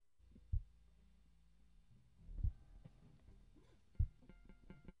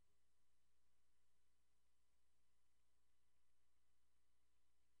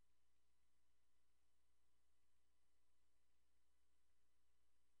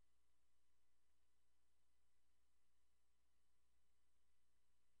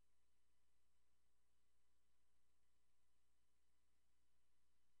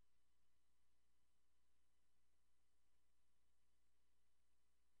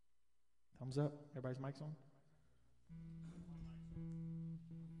Thumbs up. Everybody's mics on?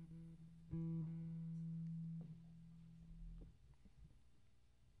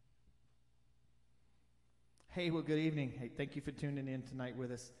 Hey, well, good evening. Hey, thank you for tuning in tonight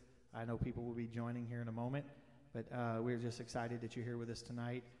with us. I know people will be joining here in a moment, but we're just excited that you're here with us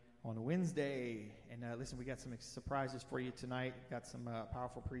tonight on a Wednesday. And listen, we got some surprises for you tonight. Got some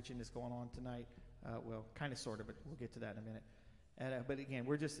powerful preaching that's going on tonight. Well, kind of, sort of, but we'll get to that in a minute. But again,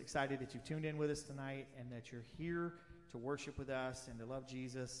 we're just excited that you've tuned in with us tonight and that you're here to worship with us and to love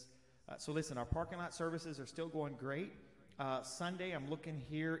Jesus. So listen, our parking lot services are still going great. Sunday, I'm looking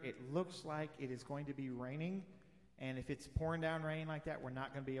here. It looks like it is going to be raining. And if it's pouring down rain like that, we're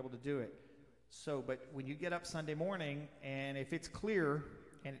not going to be able to do it. So, but when you get up Sunday morning, and if it's clear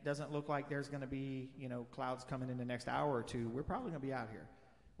and it doesn't look like there's going to be, clouds coming in the next hour or two, we're probably going to be out here.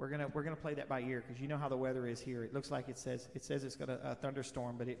 We're gonna play that by ear because you know how the weather is here. It looks like it says it's going to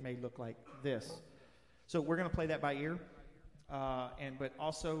thunderstorm, but it may look like this. So we're going to play that by ear. But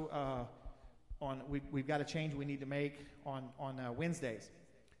also we've got a change we need to make on Wednesdays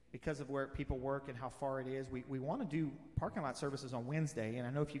because of where people work and how far it is. We want to do parking lot services on Wednesday, and I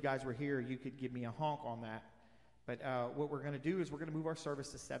know if you guys were here, you could give me a honk on that. But what we're going to do is we're going to move our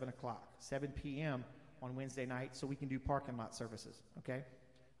service to 7 o'clock, 7 p.m. on Wednesday night, so we can do parking lot services, okay?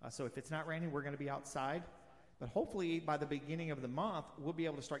 So if it's not raining, we're going to be outside. But hopefully by the beginning of the month, we'll be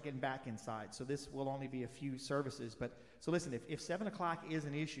able to start getting back inside. So this will only be a few services. So listen, if 7 o'clock is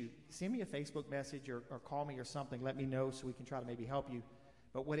an issue, send me a Facebook message or call me or something. Let me know so we can try to maybe help you.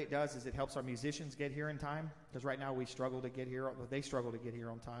 But what it does is it helps our musicians get here in time. Because right now we struggle to get here. Or they struggle to get here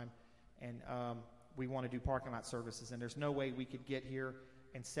on time. And we want to do parking lot services. And there's no way we could get here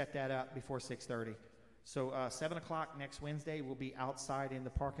and set that up before 6:30. So 7 o'clock next Wednesday, we'll be outside in the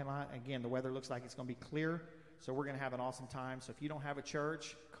parking lot. Again, the weather looks like it's going to be clear. So we're going to have an awesome time. So if you don't have a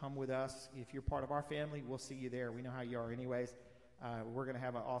church, come with us. If you're part of our family, we'll see you there. We know how you are anyways. We're going to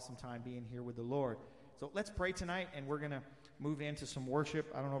have an awesome time being here with the Lord. So let's pray tonight, and we're going to move into some worship.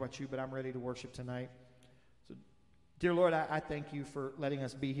 I don't know about you, but I'm ready to worship tonight. So, dear Lord, I thank you for letting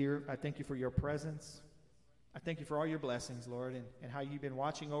us be here. I thank you for your presence. I thank you for all your blessings, Lord, and how you've been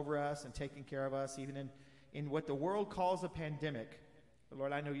watching over us and taking care of us, even in what the world calls a pandemic. But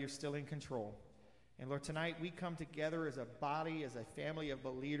Lord, I know you're still in control. And Lord, tonight we come together as a body, as a family of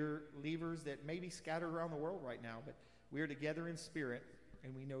believers that may be scattered around the world right now, but we are together in spirit,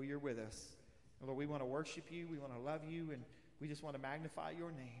 and we know you're with us. And Lord, we want to worship you, we want to love you, and we just want to magnify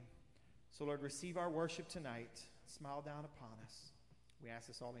your name. So Lord, receive our worship tonight. Smile down upon us. We ask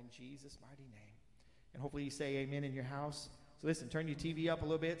this all in Jesus' mighty name. And hopefully you say amen in your house. So listen, turn your TV up a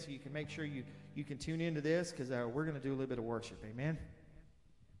little bit so you can make sure you can tune into this because we're going to do a little bit of worship. Amen.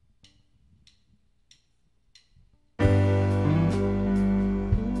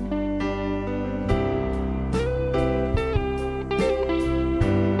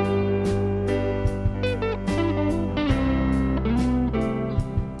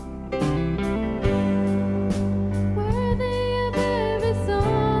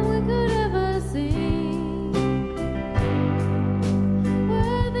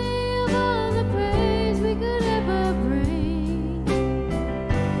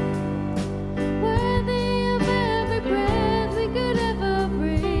 Worthy of every praise we could ever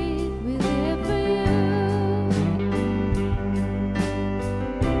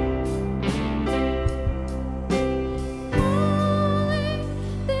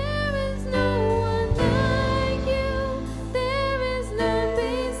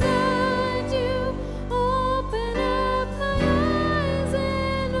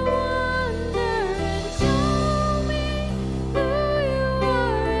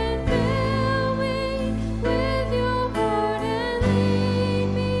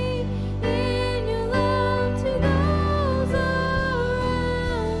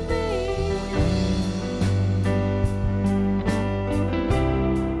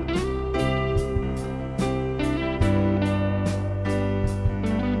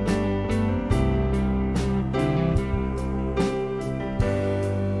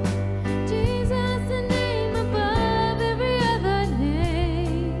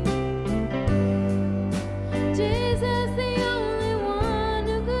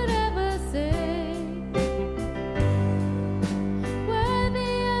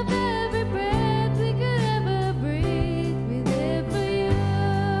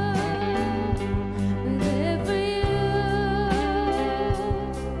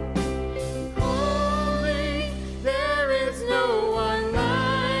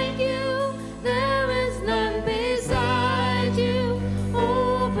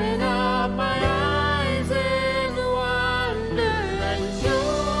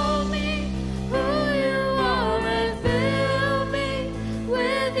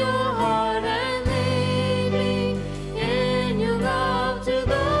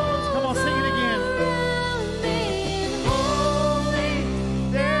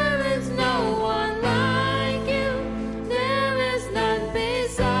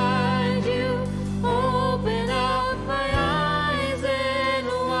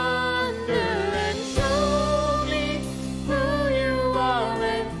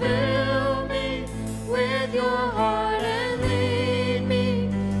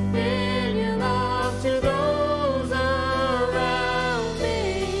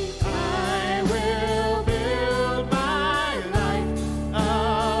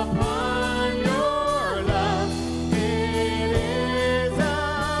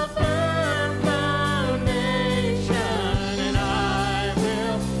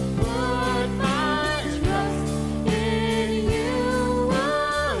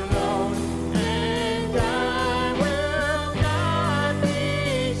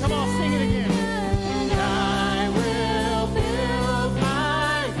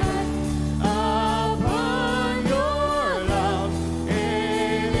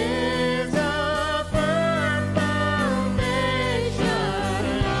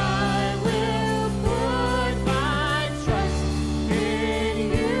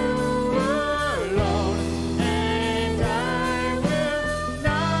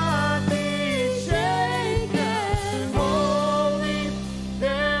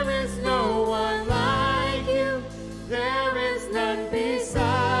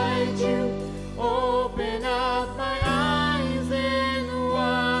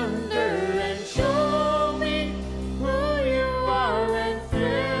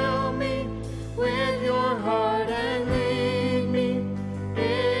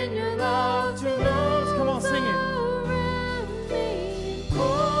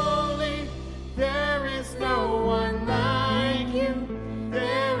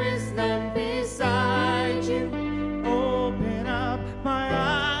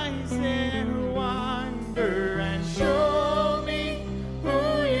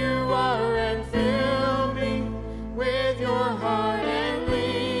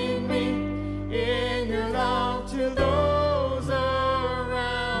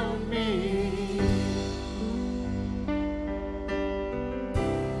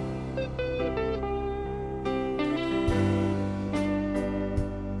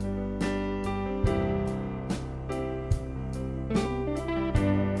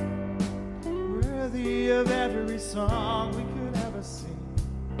song we could ever sing.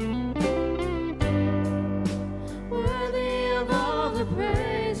 Worthy of all the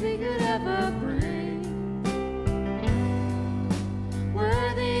praise we could ever bring.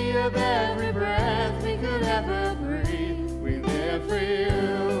 Worthy of every breath we could ever breathe. We live for you.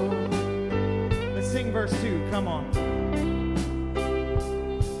 Let's sing verse 2. Come on.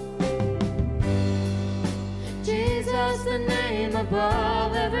 Jesus, the name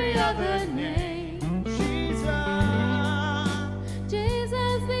above every other name.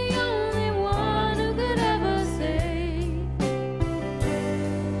 Jesus, the only one who could ever save.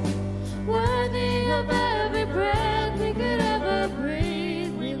 Worthy of every breath we could ever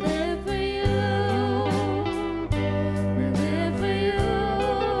breathe. We live for you. We live for you.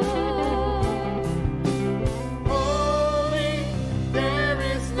 Holy, there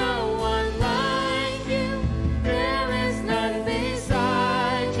is no one like you. There is none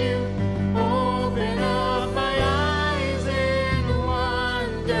beside you. Open up my eyes in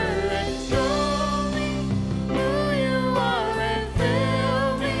wonder and show me who you are and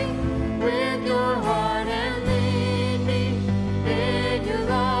fill me with your heart and lead me in your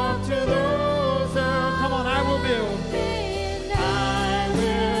love to those around. Come on, I will build. I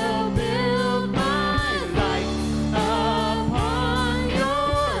will build my life upon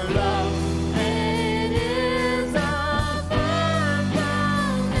your love. It is a firm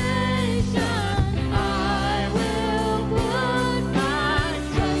foundation. I will put my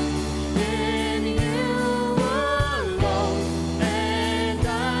trust in you alone, and I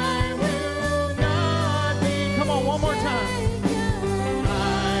will not be Come on, one more time.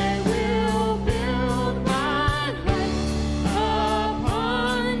 I will build my life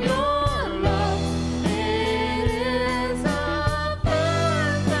upon your love. It is a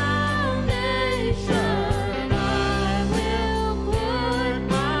firm foundation. I will put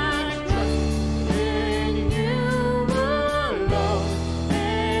my trust in you alone,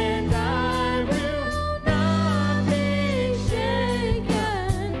 and I will not be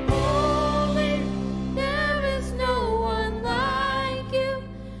shaken. Holy, there is no one like you.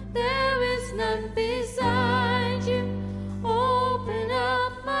 There is none beside you. Open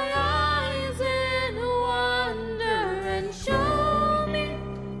up my eyes in wonder and show me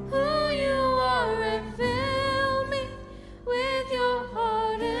who you are and fill me with your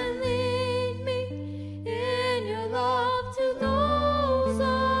heart and lead me in your love to those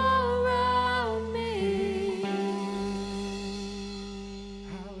around me.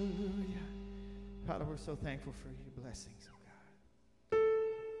 Hallelujah. Father, we're so thankful for your blessings, oh God.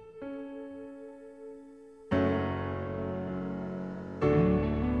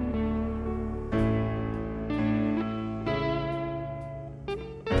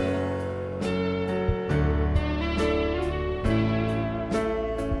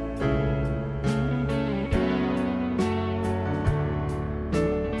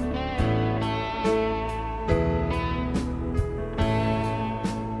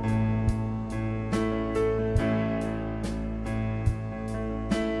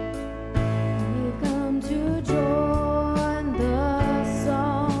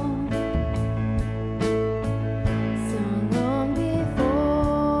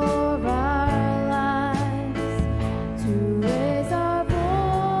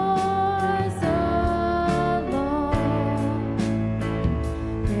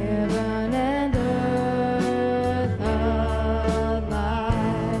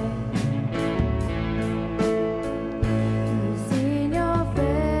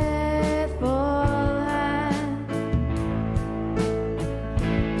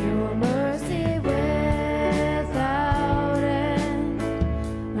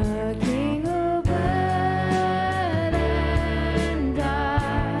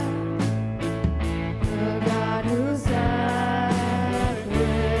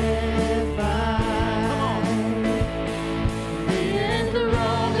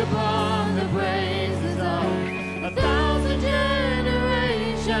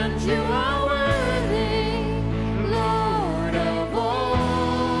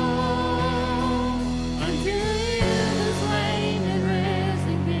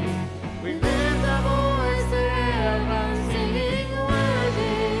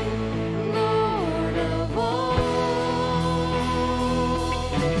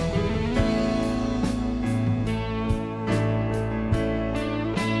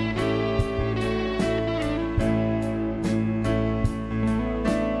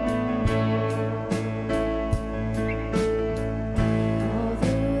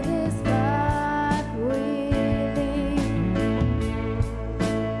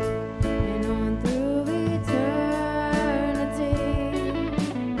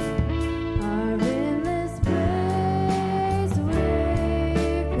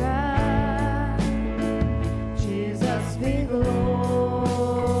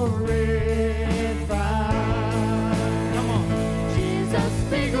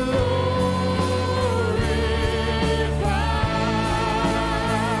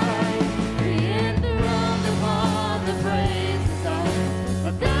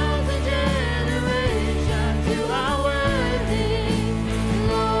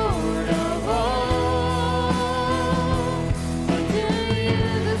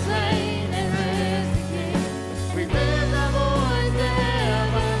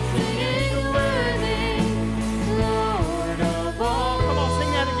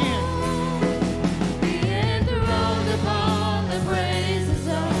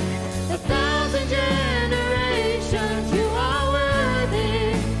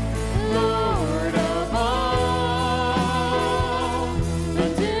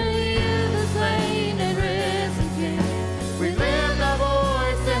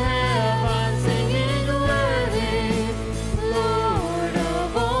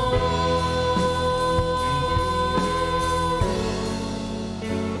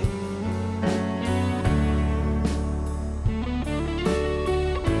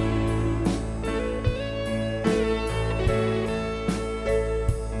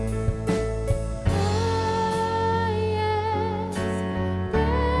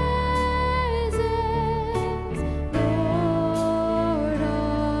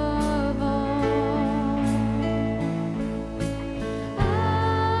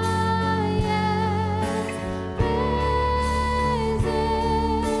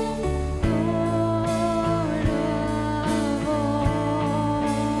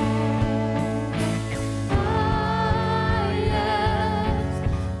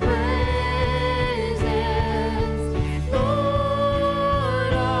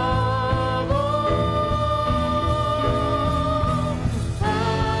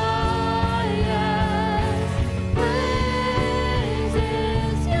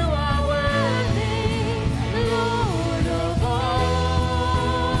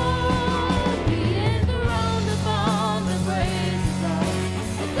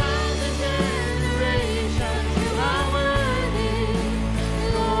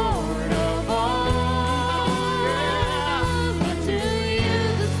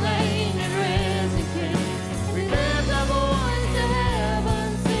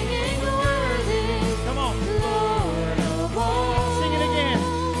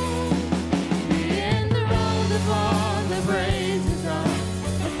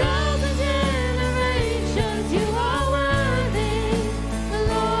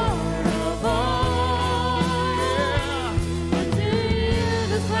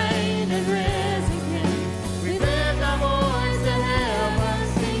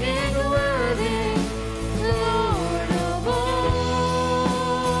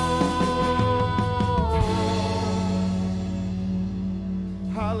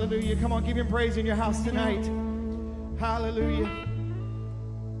 Hallelujah. Come on, give him praise in your house tonight. Hallelujah.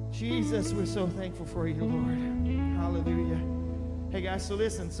 Jesus, we're so thankful for you, Lord. Hallelujah. Hey, guys, so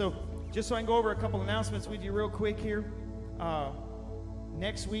listen. So just so I can go over a couple announcements with you real quick here.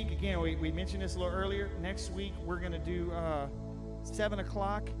 Next week, again, we mentioned this a little earlier. Next week, we're going to do 7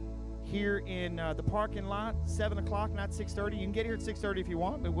 o'clock here in the parking lot. 7 o'clock, not 6:30. You can get here at 6:30 if you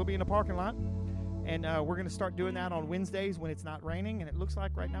want, but we'll be in the parking lot. And we're going to start doing that on Wednesdays when it's not raining. And it looks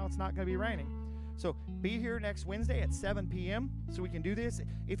like right now it's not going to be raining. So be here next Wednesday at 7 p.m. so we can do this.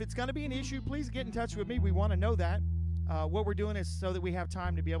 If it's going to be an issue, please get in touch with me. We want to know that. What we're doing is so that we have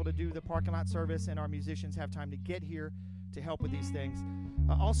time to be able to do the parking lot service and our musicians have time to get here to help with these things.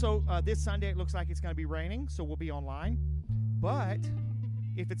 Also, this Sunday it looks like it's going to be raining, so we'll be online. But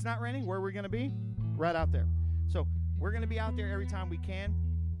if it's not raining, where are we going to be? Right out there. So we're going to be out there every time we can.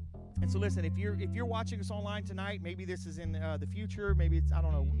 And so listen, if you're watching us online tonight, maybe this is in the future, maybe it's, I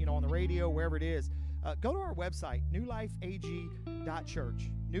don't know, on the radio, wherever it is, go to our website, newlifeag.church,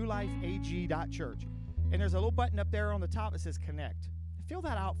 newlifeag.church. And there's a little button up there on the top that says connect. Fill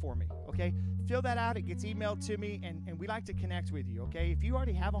that out for me, okay? Fill that out. It gets emailed to me, and we like to connect with you, okay? If you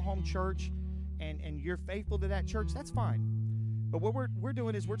already have a home church and you're faithful to that church, that's fine. But what we're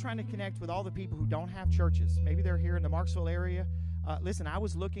doing is we're trying to connect with all the people who don't have churches. Maybe they're here in the Marksville area. Listen, I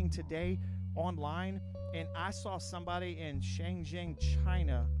was looking today online, and I saw somebody in Shenzhen,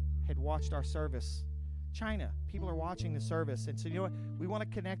 China, had watched our service. China, people are watching the service. And so, you know what? We want to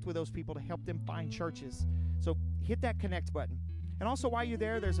connect with those people to help them find churches. So hit that connect button. And also, while you're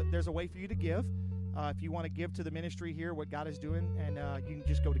there, there's a way for you to give. If you want to give to the ministry here, what God is doing, and you can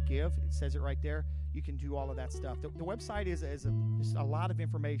just go to give. It says it right there. You can do all of that stuff. The website is a lot of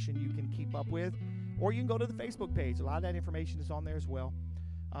information you can keep up with. Or you can go to the Facebook page. A lot of that information is on there as well.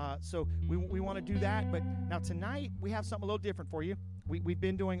 So we want to do that. But now tonight, we have something a little different for you. We've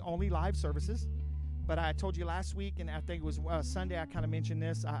been doing only live services. But I told you last week, and I think it was Sunday, I kind of mentioned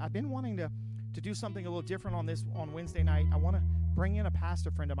this. I've been wanting to do something a little different on Wednesday night. I want to bring in a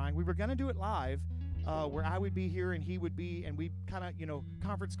pastor friend of mine. We were going to do it live, where I would be here and he would be, and we kind of,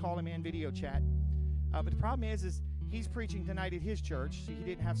 conference call him in, video chat. But the problem is he's preaching tonight at his church, so he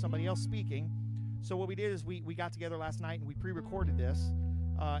didn't have somebody else speaking. So what we did is we got together last night and we pre-recorded this,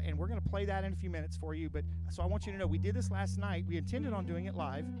 and we're going to play that in a few minutes for you. But so I want you to know we did this last night. We intended on doing it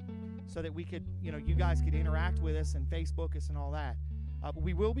live so that we could, you guys could interact with us and Facebook us and all that. But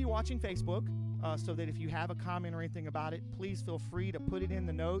we will be watching Facebook, so that if you have a comment or anything about it, please feel free to put it in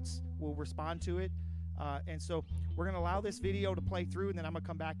the notes. We'll respond to it. And so we're going to allow this video to play through, and then I'm going to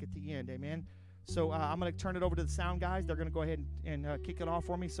come back at the end. Amen. So I'm going to turn it over to the sound guys. They're going to go ahead and kick it off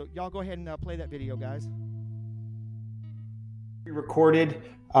for me. So y'all go ahead and play that video, guys. Pre-recorded.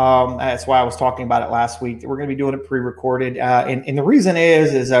 That's why I was talking about it last week. We're going to be doing it pre-recorded. And the reason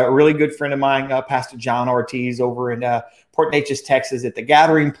is a really good friend of mine, Pastor John Ortiz, over in Port Neches, Texas, at the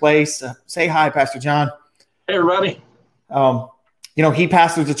Gathering Place. Say hi, Pastor John. Hey, everybody. He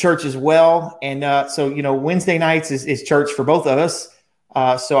pastors a church as well. And so Wednesday nights is church for both of us.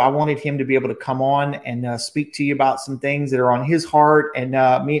 So I wanted him to be able to come on and speak to you about some things that are on his heart. And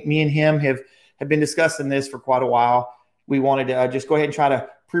me and him have been discussing this for quite a while. We wanted to just go ahead and try to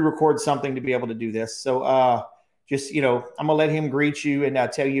pre-record something to be able to do this. So I'm going to let him greet you and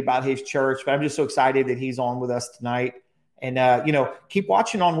tell you about his church. But I'm just so excited that he's on with us tonight. And, keep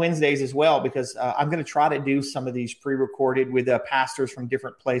watching on Wednesdays as well, because I'm going to try to do some of these pre-recorded with pastors from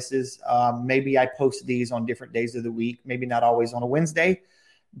different places. Maybe I post these on different days of the week, maybe not always on a Wednesday,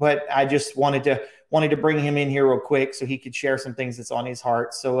 but I just wanted to bring him in here real quick so he could share some things that's on his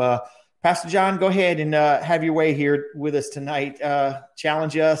heart. So, Pastor John, go ahead and have your way here with us tonight.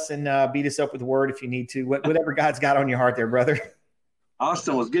 Challenge us and beat us up with the word if you need to. Whatever God's got on your heart there, brother.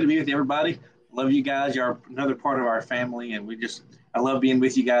 Awesome. It was good to be with you, everybody. Love you guys. You're another part of our family, and I love being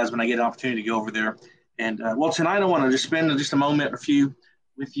with you guys when I get an opportunity to go over there. And tonight I want to just spend just a moment with you,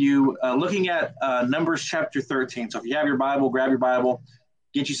 looking at Numbers chapter 13. So if you have your Bible, grab your Bible,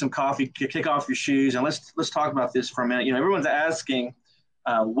 get you some coffee, kick off your shoes, and let's talk about this for a minute. Everyone's asking,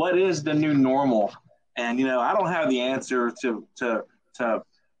 what is the new normal? And I don't have the answer to the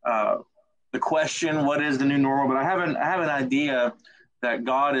question, what is the new normal? But I have an idea that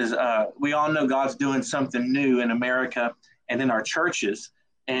God is, we all know God's doing something new in America and in our churches.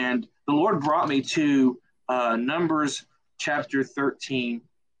 And the Lord brought me to Numbers chapter 13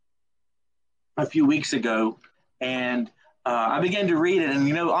 a few weeks ago. And I began to read it.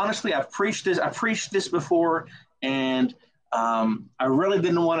 And, honestly, I've preached this before. And I really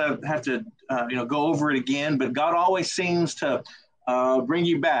didn't want to have to, go over it again. But God always seems to bring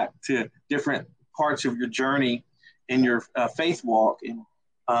you back to different parts of your journey in your faith walk.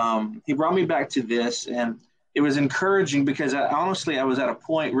 he brought me back to this, and it was encouraging because honestly, I was at a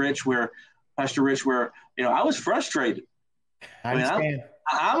point, Rich, where Pastor Rich, where I was frustrated. I understand.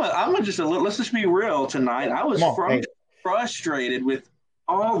 I'm just a little. Let's just be real tonight. I was frustrated with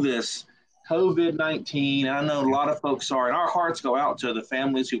all this COVID-19. I know a lot of folks are, and our hearts go out to the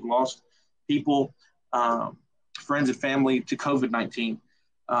families who've lost people, friends and family to COVID-19.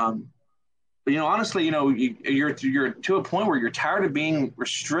 But honestly, you're to a point where you're tired of being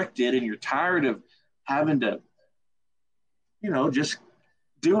restricted, and you're tired of having to, just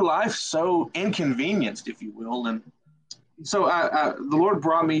do life so inconvenienced, if you will. And so the Lord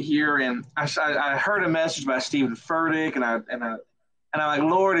brought me here, and I heard a message by Stephen Furtick, and I'm like,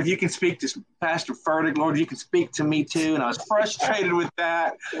 Lord, if you can speak to Pastor Furtick, Lord, you can speak to me too. And I was frustrated with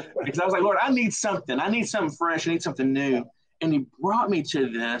that because I was like, Lord, I need something fresh. I need something new. And he brought me to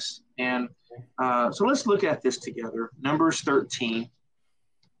this. And so let's look at this together. Numbers 13.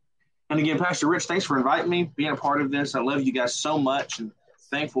 And again, Pastor Rich, thanks for inviting me, being a part of this. I love you guys so much and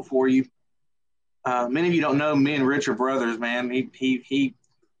thankful for you. Many of you don't know me and Rich are brothers, man. He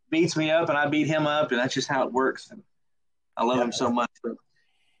beats me up and I beat him up, and that's just how it works. And I love him so much. But,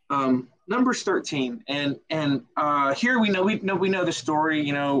 Numbers 13, and here we know the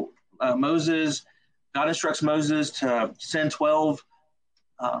story. Moses, God instructs Moses to send 12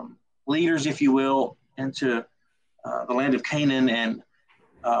 leaders, if you will, into the land of Canaan. And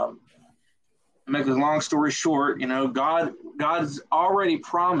to make a long story short, God's already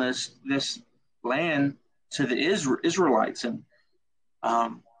promised this land to the Israelites, and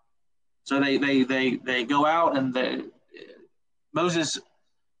so they go out, and Moses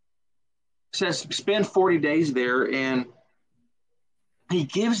says spend 40 days there, and he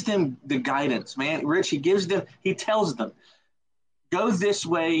gives them the guidance, man. Rich, he tells them, go this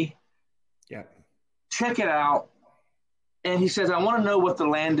way, check it out. And he says, I want to know what the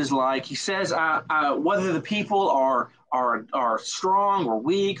land is like. He says, whether the people are strong or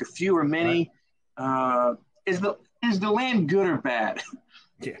weak or few or many. Right. Is the land good or bad?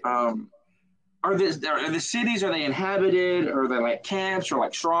 Yeah. Are the cities, are they inhabited? Or are they like camps or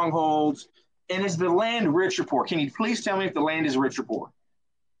like strongholds? And is the land rich or poor? Can you please tell me if the land is rich or poor?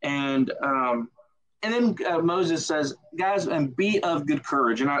 And then Moses says, guys, and be of good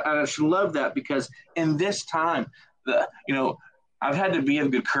courage. And I just love that, because in this time, I've had to be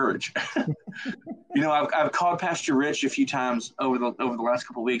of good courage. I've called Pastor Rich a few times over the last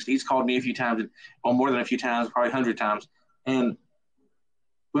couple of weeks. He's called me a few times, well, more than a few times, probably 100 times. And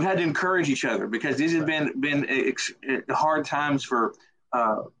we've had to encourage each other, because these have been hard times for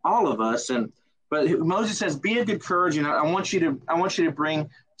all of us. But Moses says, be of good courage, and I want you to bring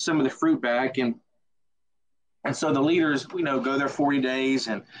some of the fruit back. And so the leaders, go there 40 days,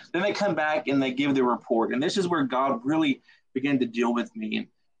 and then they come back and they give the report. And this is where God really began to deal with me.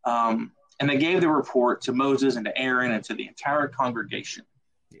 And they gave the report to Moses and to Aaron and to the entire congregation.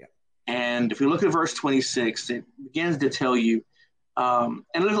 Yeah. And if we look at verse 26, it begins to tell you, and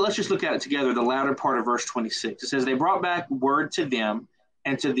let's just look at it together, the latter part of verse 26. It says, they brought back word to them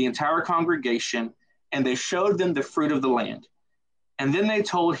and to the entire congregation, and they showed them the fruit of the land. And then they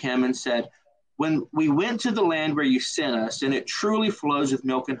told him and said, when we went to the land where you sent us, and it truly flows with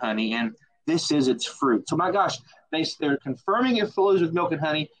milk and honey, and this is its fruit. So my gosh, they're confirming it flows with milk and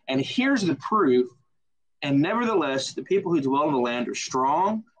honey, and here's the proof. And nevertheless, the people who dwell in the land are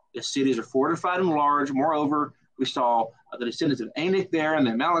strong. The cities are fortified and large. Moreover, we saw the descendants of Anak there, and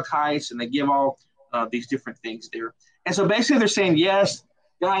the Amalekites, and they give all these different things there. And so basically they're saying, yes,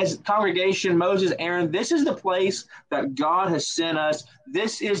 guys, congregation, Moses, Aaron, this is the place that God has sent us.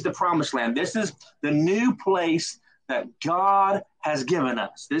 This is the promised land. This is the new place that God has given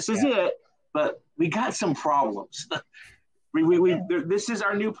us. This is it, but we got some problems. This is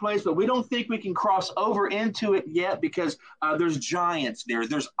our new place, but we don't think we can cross over into it yet, because there's giants there.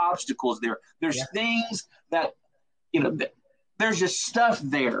 There's obstacles there. There's things that, there's just stuff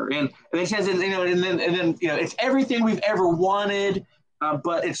there. And it says, and then it's everything we've ever wanted.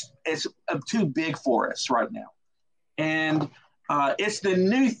 But it's too big for us right now. And it's the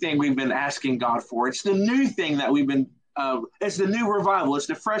new thing we've been asking God for. It's the new thing that we've been, it's the new revival. It's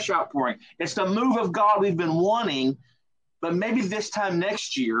the fresh outpouring. It's the move of God we've been wanting, but maybe this time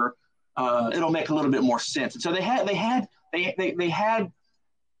next year, it'll make a little bit more sense. And so they had,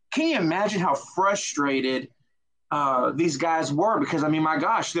 can you imagine how frustrated these guys were? Because, my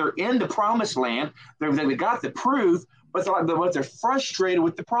gosh, they're in the promised land. They got the proof, but they're frustrated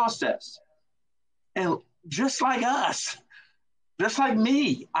with the process. And just like us, just like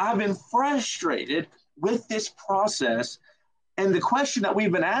me, I've been frustrated with this process. And the question that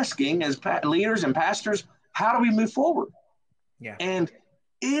we've been asking as leaders and pastors, how do we move forward? Yeah. And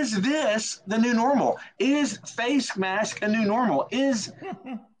is this the new normal? Is face mask a new normal? Is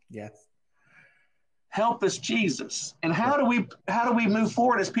Yes. help us, Jesus? And how do we move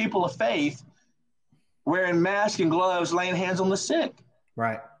forward as people of faith, wearing masks and gloves, laying hands on the sick?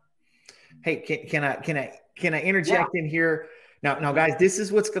 Right. Hey, can I interject in here? Now, guys, this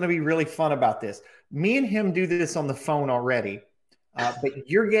is what's going to be really fun about this. Me and him do this on the phone already, but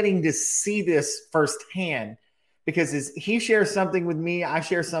you're getting to see this firsthand, because as he shares something with me, I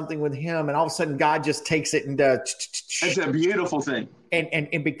share something with him, and all of a sudden God just takes it and does. It's a beautiful thing. And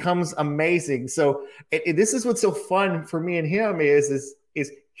it becomes amazing. So this is what's so fun for me and him is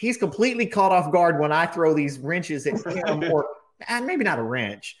he's completely caught off guard when I throw these wrenches at him, or maybe not a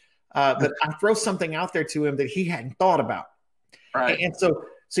wrench, but I throw something out there to him that he hadn't thought about. Right. And so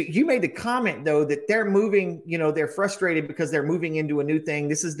you made the comment, though, that they're moving, they're frustrated because they're moving into a new thing.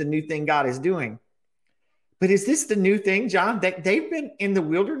 This is the new thing God is doing. But is this the new thing, John? That they've been in the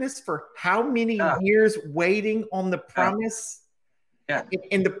wilderness for how many years waiting on the promise? Yeah.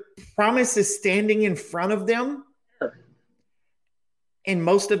 And the promise is standing in front of them. Sure. And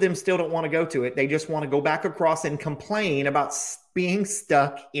most of them still don't want to go to it. They just want to go back across and complain about being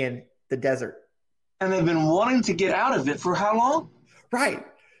stuck in the desert. And they've been wanting to get out of it for how long? Right.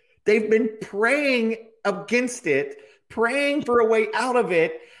 They've been praying against it, praying for a way out of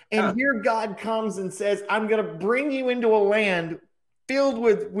it. And here God comes and says, I'm going to bring you into a land filled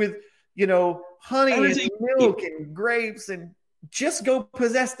with honey and milk and grapes, and just go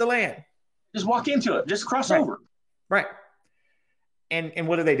possess the land. Just walk into it. Just cross over. Right. And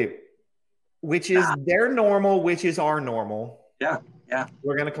what do? Which is their normal, which is our normal. Yeah. Yeah.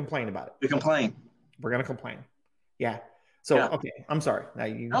 We're going to complain about it. We complain. We're going to complain. Yeah. So, okay. I'm sorry.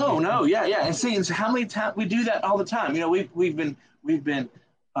 Now No. Yeah. Yeah. And see, how many times we do that all the time? We've been,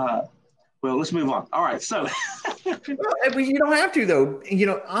 well, let's move on. All right. So you don't have to, though,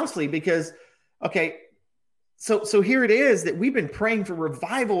 honestly, because, okay. So here it is that we've been praying for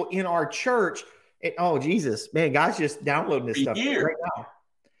revival in our church. Oh, Jesus, man, God's just downloading this stuff right now.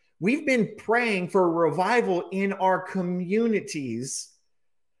 We've been praying for revival in our communities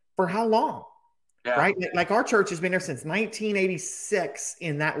for how long? Yeah. Right? Like our church has been there since 1986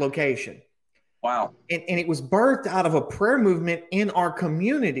 in that location. Wow. And it was birthed out of a prayer movement in our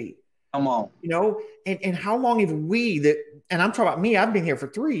community. Come on. And how long have and I'm talking about me, I've been here for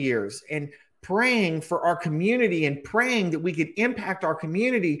 3 years and praying for our community and praying that we could impact our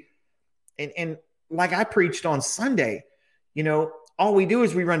community. And like I preached on Sunday, all we do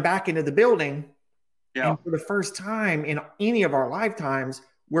is we run back into the building. Yeah. And for the first time in any of our lifetimes,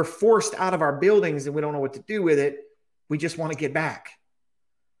 we're forced out of our buildings and we don't know what to do with it. We just want to get back.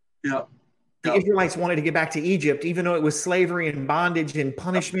 Yeah. The Israelites wanted to get back to Egypt, even though it was slavery and bondage and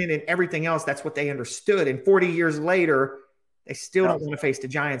punishment and everything else. That's what they understood. And 40 years later, they still don't want to face the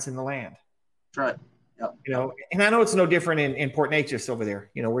giants in the land. That's right. Yep. And I know it's no different in Port Neches over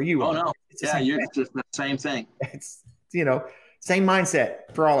there, where you are. Oh, no. It's just the same thing. It's, same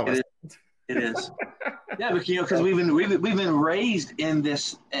mindset for all of us. It is. Yeah, but because we've been raised in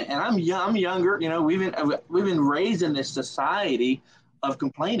this, and I'm younger. We've been raised in this society of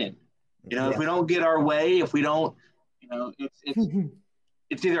complaining. If we don't get our way, if we don't,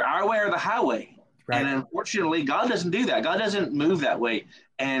 it's either our way or the highway. Right. And unfortunately, God doesn't do that. God doesn't move that way.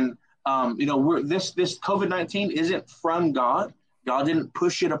 And this COVID-19 isn't from God. God didn't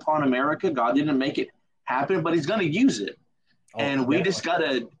push it upon America. God didn't make it happen, but He's going to use it. And we just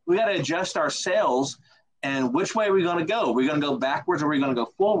gotta adjust ourselves. And which way are we going to go? Are we going to go backwards or are we going to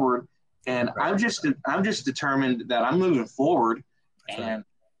go forward? And I'm just determined that I'm moving forward. And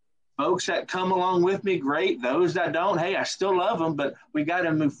folks that come along with me, great. Those that don't, hey, I still love them, but we got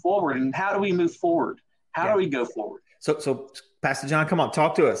to move forward. And how do we move forward? How do we go forward? So Pastor John, come on,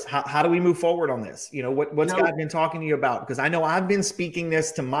 talk to us. How do we move forward on this? What's God been talking to you about? Because I know I've been speaking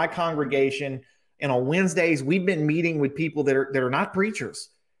this to my congregation, and on Wednesdays we've been meeting with people that are not preachers.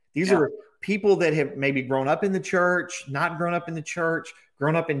 These are people that have maybe grown up in the church, not grown up in the church,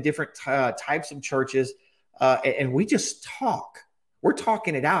 grown up in different types of churches, and we just talk. We're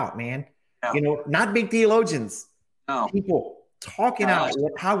talking it out, man. Yeah. Not big theologians. No. People talking out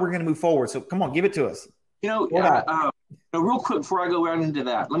how we're going to move forward. So come on, give it to us. Real quick before I go right into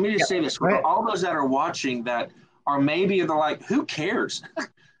that, let me just say this. For all those that are watching that are maybe they're like, who cares?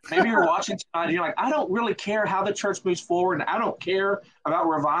 Maybe you're watching tonight and you're like, I don't really care how the church moves forward, and I don't care about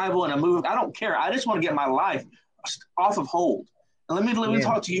revival and a move. I don't care. I just want to get my life off of hold. And let me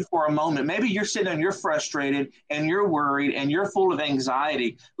talk to you for a moment. Maybe you're sitting and you're frustrated and you're worried and you're full of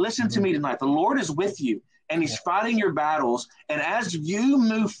anxiety. Listen to me tonight. The Lord is with you. and he's fighting your battles. And as you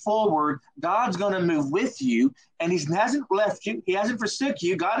move forward, God's going to move with you, and he hasn't left you. He hasn't forsaken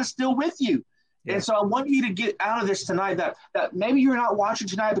you. God is still with you. Yeah. And so I want you to get out of this tonight that maybe you're not watching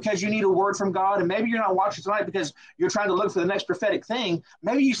tonight because you need a word from God, and maybe you're not watching tonight because you're trying to look for the next prophetic thing.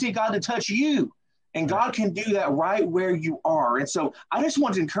 Maybe you see God to touch you, and God can do that right where you are. And so I just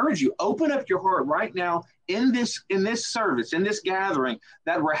want to encourage you, open up your heart right now in this service, in this gathering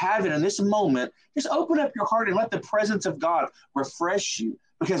that we're having in this moment. Just open up your heart and let the presence of God refresh you.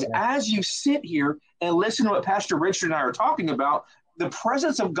 Because as you sit here and listen to what Pastor Richard and I are talking about, the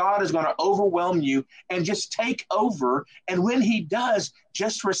presence of God is going to overwhelm you and just take over. And when he does,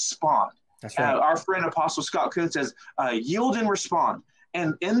 just respond. That's right. Our friend Apostle Scott Kuhn says, yield and respond.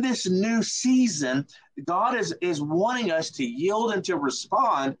 And in this new season, God is wanting us to yield and to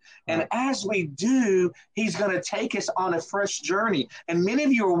respond. And as we do, he's going to take us on a fresh journey. And many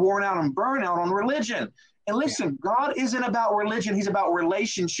of you are worn out and burned out on religion. And listen, God isn't about religion. He's about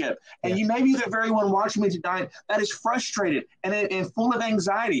relationship. And you may be the very one watching me tonight that is frustrated and full of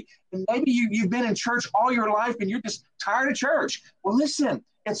anxiety. And maybe you've been in church all your life and you're just tired of church. Well, listen,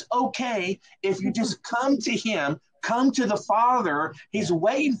 it's okay if you just come to him, come to the Father. He's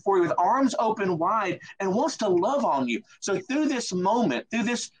waiting for you with arms open wide and wants to love on you. So through this moment, through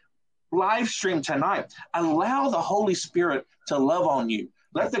this live stream tonight, allow the Holy Spirit to love on you.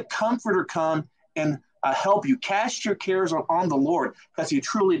 Let the Comforter come and help you. Cast your cares on the Lord because he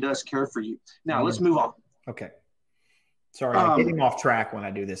truly does care for you. Now, let's move on. Okay. Sorry, I get him off track when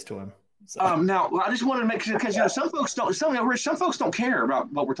I do this to him. So. Now, I just wanted to make sure, because some folks don't care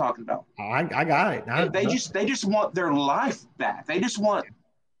about what we're talking about. I got it. They just want their life back. They just want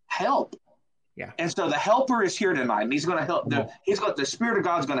help. Yeah. And so the helper is here tonight, and he's going to help. The Spirit of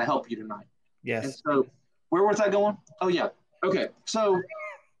God's going to help you tonight. Yes. And so where was I going? Oh yeah. Okay. So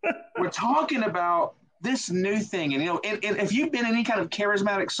we're talking about this new thing, and and if you've been in any kind of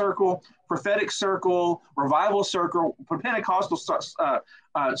charismatic circle, prophetic circle, revival circle, Pentecostal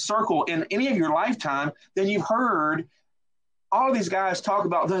circle in any of your lifetime, then you've heard all of these guys talk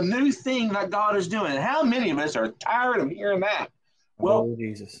about the new thing that God is doing. And how many of us are tired of hearing that? Well,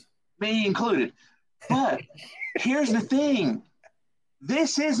 Jesus, me included. But here's the thing: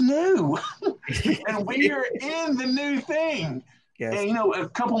 this is new, and we are in the new thing. Yes. And a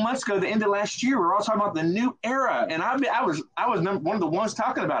couple months ago, the end of last year, we were all talking about the new era, and I was one of the ones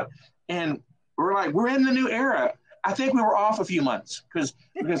talking about it. And we're like, we're in the new era. I think we were off a few months because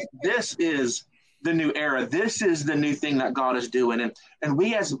this is the new era. This is the new thing that God is doing. And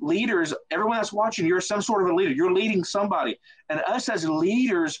we as leaders, everyone that's watching, you're some sort of a leader. You're leading somebody. And us as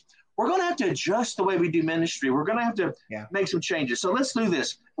leaders, we're going to have to adjust the way we do ministry. We're going to have to make some changes. So let's do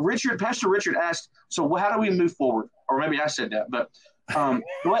this. Pastor Richard asked, so how do we move forward? Or maybe I said that, but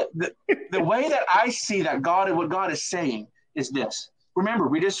the way that I see that what God is saying is this. Remember,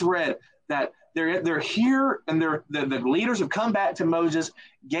 we just read that they're here, and the leaders have come back to Moses,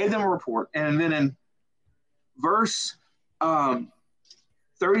 gave them a report, and then in verse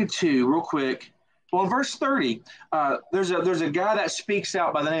 32, real quick. Well, in verse 30, there's a guy that speaks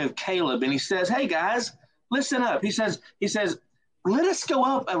out by the name of Caleb, and he says, "Hey guys, listen up." He says, "Let us go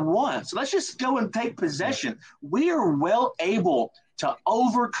up at once. Let's just go and take possession. We are well able to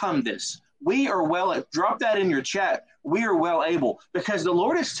overcome this. We are drop that in your chat. We are well able, because the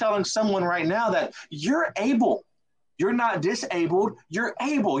Lord is telling someone right now that you're able. You're not disabled. You're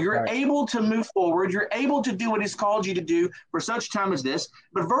able. You're able to move forward. You're able to do what he's called you to do for such time as this."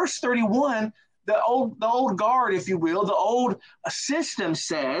 But verse 31, the old guard, if you will, the old system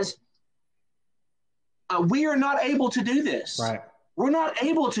says, we are not able to do this. Right. We're not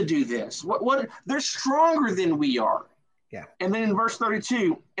able to do this. What they're stronger than we are. Yeah. And then in verse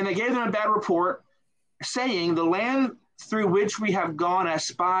 32, and they gave them a bad report, saying, "The land through which we have gone as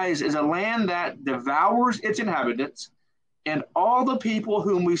spies is a land that devours its inhabitants, and all the people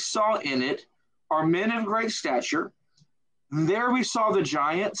whom we saw in it are men of great stature. There we saw the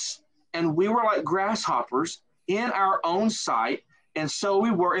giants, and we were like grasshoppers in our own sight, and so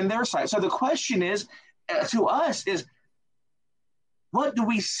we were in their sight." So the question is, to us, is what do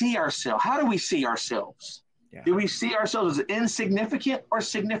we see ourselves? How do we see ourselves? Yeah. Do we see ourselves as insignificant or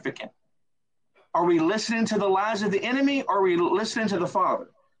significant? Are we listening to the lies of the enemy, or are we listening to the Father?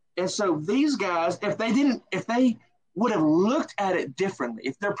 And so these guys, if they would have looked at it differently,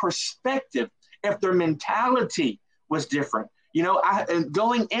 if their perspective, if their mentality was different,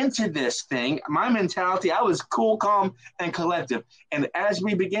 going into this thing, my mentality, I was cool, calm, and collective. And as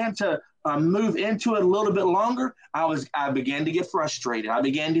we began to move into it a little bit longer, I began to get frustrated. I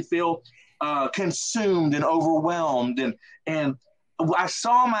began to feel consumed and overwhelmed, and I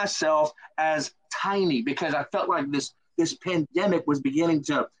saw myself as tiny because I felt like this pandemic was beginning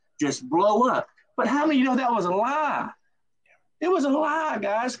to just blow up. But how many of you know that was a lie? It was a lie,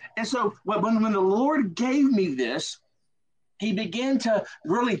 guys. And so when the Lord gave me this, he began to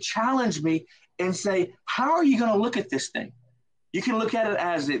really challenge me and say, how are you going to look at this thing? You can look at it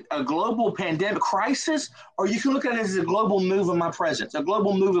as a global pandemic crisis, or you can look at it as a global move of my presence, a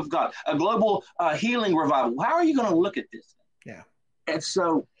global move of God, a global healing revival. How are you going to look at this? Yeah. And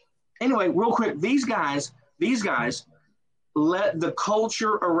so anyway, real quick, these guys let the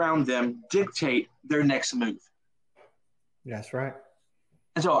culture around them dictate their next move. That's right.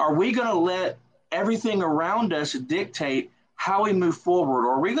 And so are we going to let everything around us dictate how we move forward,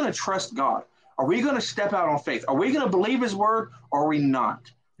 or are we going to trust God? Are we going to step out on faith? Are we going to believe his word, or are we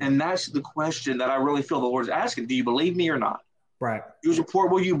not? And that's the question that I really feel the Lord's asking. Do you believe me or not? Right. Use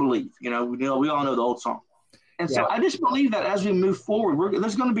report will you believe? We all know the old song. And so I just believe that as we move forward,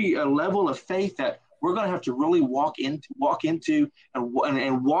 there's going to be a level of faith that we're going to have to really walk into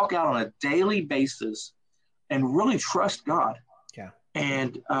and walk out on a daily basis and really trust God. Yeah.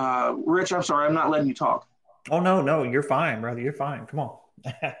 And Rich, I'm sorry, I'm not letting you talk. Oh, no, you're fine, brother. You're fine. Come on.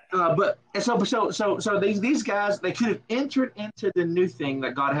 So these guys, they could have entered into the new thing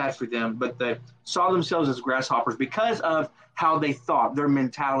that God had for them, but they saw themselves as grasshoppers because of how they thought, their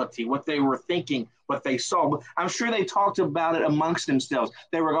mentality, what they were thinking, what they saw. But I'm sure they talked about it amongst themselves.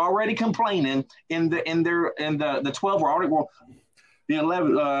 They were already complaining the 12 were already, the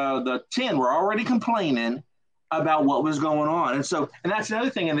 11, the 10 were already complaining about what was going on. And that's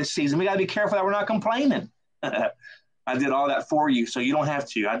another thing in this season. We got to be careful that we're not complaining. I did all that for you, so you don't have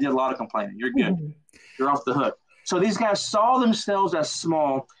to. I did a lot of complaining. You're good. You're off the hook. So these guys saw themselves as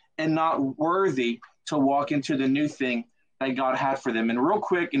small and not worthy to walk into the new thing that God had for them. And real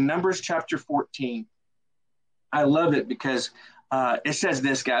quick, in Numbers chapter 14, I love it because it says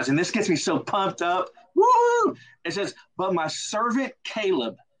this, guys, and this gets me so pumped up. Woo! It says, but my servant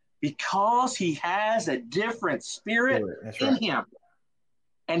Caleb, because he has a different spirit in him,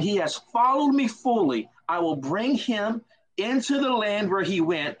 and he has followed me fully, I will bring him into the land where he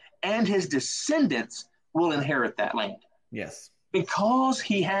went, and his descendants will inherit that land. Yes. Because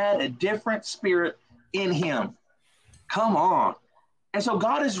he had a different spirit in him. Come on. And so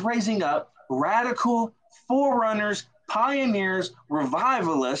God is raising up radical forerunners, pioneers,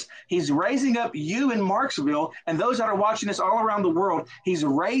 revivalists. He's raising up you in Marksville and those that are watching this all around the world. He's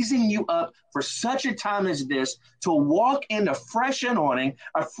raising you up for such a time as this to walk in a fresh anointing,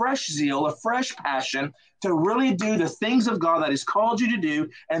 a fresh zeal, a fresh passion to really do the things of God that he's called you to do.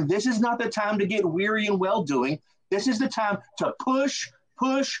 And this is not the time to get weary in well-doing. This is the time to push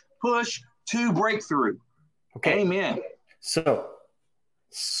to breakthrough. Okay. Amen. So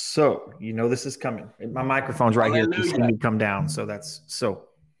this is coming. My microphone's right here. You see me come down. So that's so.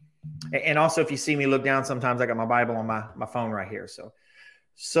 And also, if you see me look down, sometimes I got my Bible on my phone right here.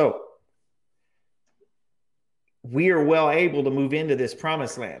 So we are well able to move into this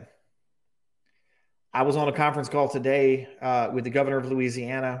promised land. I was on a conference call today with the governor of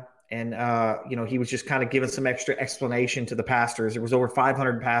Louisiana, and he was just kind of giving some extra explanation to the pastors. There was over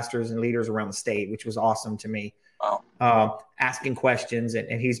 500 pastors and leaders around the state, which was awesome to me. Asking questions,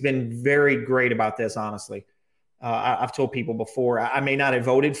 and he's been very great about this, honestly. I've told people before, I may not have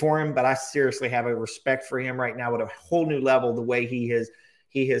voted for him, but I seriously have a respect for him right now at a whole new level, the way he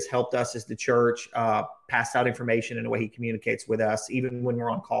has helped us as the church, pass out information in the way he communicates with us, even when we're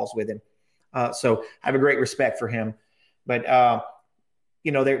on calls with him. So I have a great respect for him. But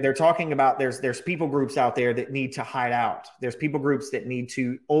they're talking about there's people groups out there that need to hide out. There's people groups that need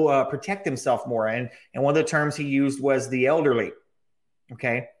to protect themselves more. And one of the terms he used was the elderly.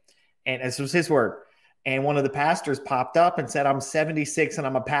 Okay. And this was his word. And one of the pastors popped up and said, I'm 76 and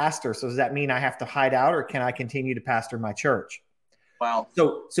I'm a pastor. So does that mean I have to hide out, or can I continue to pastor my church? Wow.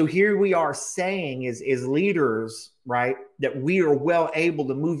 So here we are saying is leaders, right, that we are well able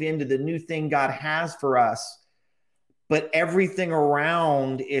to move into the new thing God has for us. But everything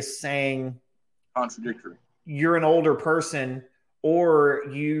around is saying contradictory. You're an older person, or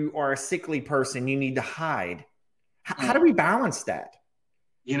you are a sickly person. You need to hide. How do we balance that?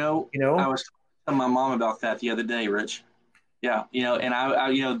 I was telling my mom about that the other day, Rich. Yeah, and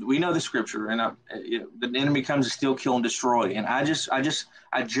I we know the scripture, and the enemy comes to steal, kill, and destroy. And I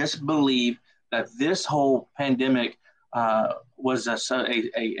just believe that this whole pandemic was a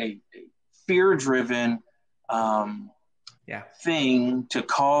fear-driven thing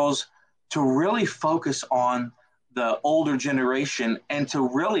to really focus on the older generation and to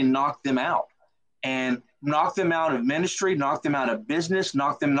really knock them out of ministry, knock them out of business,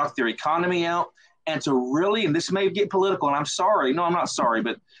 knock their economy out, and to really, and this may get political, and I'm sorry, no, I'm not sorry,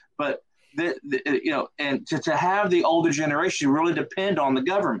 but and to have the older generation really depend on the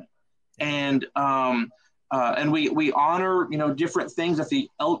government. And we honor, different things that the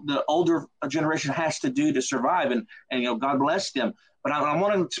older generation has to do to survive, and God bless them. But I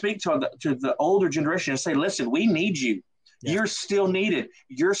want to speak to the older generation and say, listen, we need you. Yeah. You're still needed.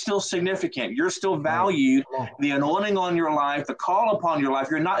 You're still significant. You're still valued. The anointing on your life, the call upon your life.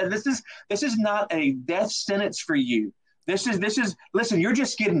 You're not. This is not a death sentence for you. This is. Listen, you're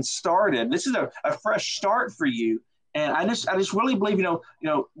just getting started. This is a fresh start for you. And I just really believe, the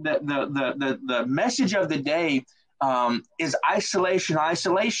message of the day is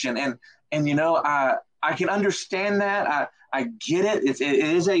isolation, and I can understand that. I get it. It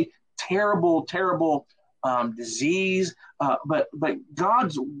is a terrible, terrible disease. But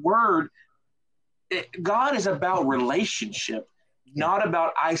God's word, God is about relationship, not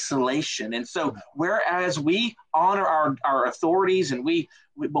about isolation. And so, whereas we honor our authorities,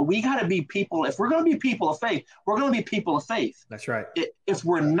 but we got to be people. If we're going to be people of faith, we're going to be people of faith. That's right. If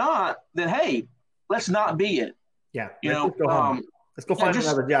we're not, then hey, let's not be it. Yeah. Let's go find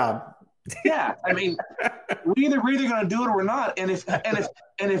another job. Yeah, I mean, we're either going to do it or we're not. And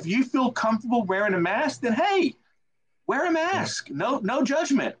if you feel comfortable wearing a mask, then hey, wear a mask. No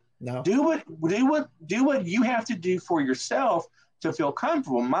judgment. No. Do what you have to do for yourself to feel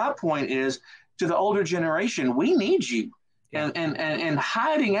comfortable. My point is, to the older generation, we need you. Yeah. And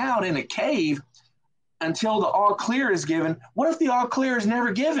hiding out in a cave until the all clear is given. What if the all clear is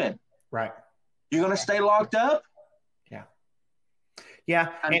never given? Right. You're going to stay locked up? Yeah. Yeah.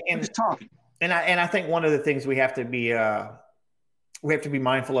 I'm just talking. And I think one of the things we have to be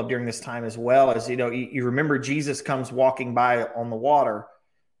mindful of during this time as well is, you remember Jesus comes walking by on the water.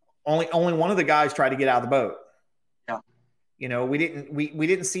 Only one of the guys tried to get out of the boat. Yeah. We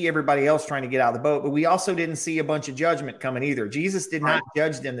didn't see everybody else trying to get out of the boat, but we also didn't see a bunch of judgment coming either. Jesus did not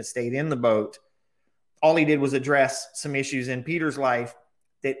judge them that stayed in the boat. All he did was address some issues in Peter's life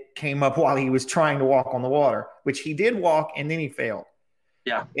that came up while he was trying to walk on the water, which he did walk and then he failed.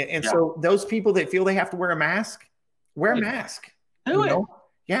 Yeah. And so those people that feel they have to wear a mask, wear a mask. Do it.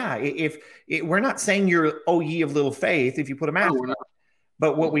 Yeah. If we're not saying you're, oh, ye of little faith, if you put a mask on.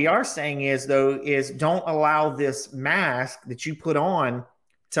 But what we are saying is don't allow this mask that you put on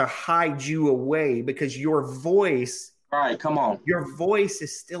to hide you away, because your voice, all right, come on, your voice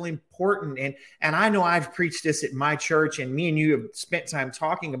is still important. And I know I've preached this at my church, and me and you have spent time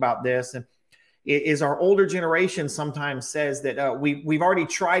talking about this. And it is our older generation sometimes says that we've already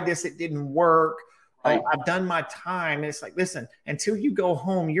tried this, it didn't work. Right. I've done my time. And it's like, listen, until you go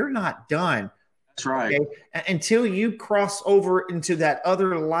home, you're not done. That's right. Okay? Until you cross over into that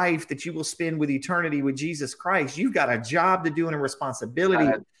other life that you will spend with eternity with Jesus Christ, you've got a job to do and a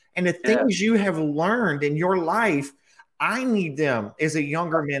responsibility. And the things you have learned in your life, I need them as a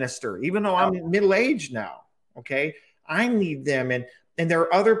younger minister, even though I'm middle-aged now. Okay. I need them. And there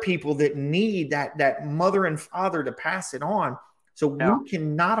are other people that need that mother and father to pass it on. So we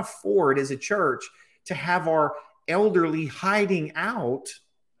cannot afford as a church to have our elderly hiding out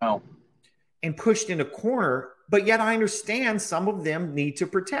and pushed in a corner. But yet I understand some of them need to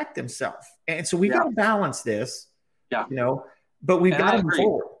protect themselves. And so we've got to balance this, but we've got to move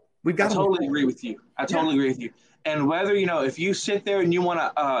forward. I totally agree with you. I totally agree with you. And whether, if you sit there and you want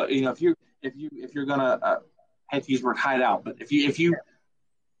to, if you're going to, I hate to use the word hide out, but if you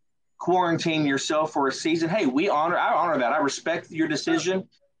quarantine yourself for a season, hey, I honor that. I respect your decision,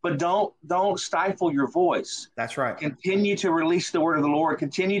 but don't stifle your voice. That's right. Continue to release the word of the Lord.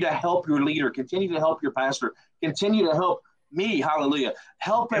 Continue to help your leader. Continue to help your pastor. Continue to help me. Hallelujah.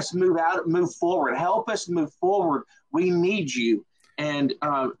 Help us move forward. Help us move forward. We need you. And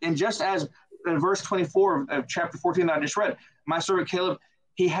just as in verse 24 of chapter 14 that I just read, my servant Caleb,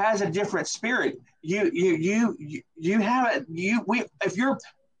 he has a different spirit. You have it. If you're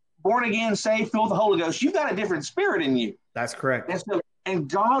born again, saved, filled with the Holy Ghost, you've got a different spirit in you. That's correct. And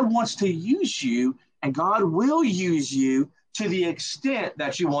God wants to use you, and God will use you to the extent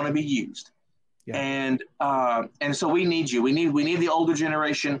that you want to be used. Yeah. And so we need you. We need the older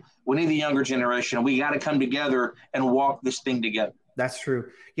generation. We need the younger generation. We got to come together and walk this thing together. That's true.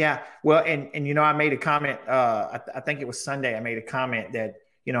 Yeah. Well, and I made a comment. I think it was Sunday. I made a comment that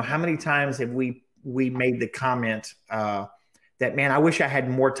how many times have we made the comment that, man, I wish I had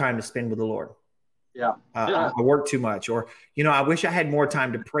more time to spend with the Lord. Yeah. I work too much, or I wish I had more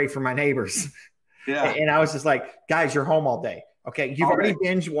time to pray for my neighbors. Yeah. And I was just like, guys, you're home all day. Okay, you've already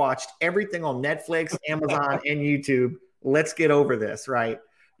binge watched everything on Netflix, Amazon, and YouTube. Let's get over this, right?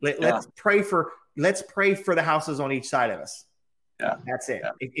 Let's pray for the houses on each side of us. Yeah, that's it.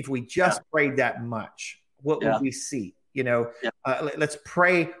 Yeah. If we just prayed that much, what would we see? Let's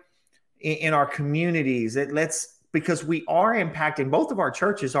pray. in our communities. Because we are impacting, both of our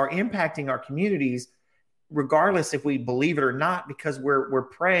churches are impacting our communities, regardless if we believe it or not, because we're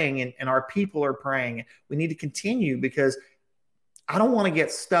praying and our people are praying. We need to continue, because I don't want to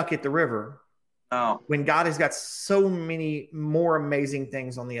get stuck at the river when God has got so many more amazing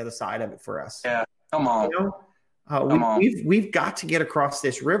things on the other side of it for us. Yeah, come on. Come on. We've got to get across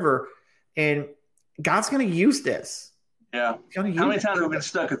this river, and God's going to use this. Yeah. How many times have we been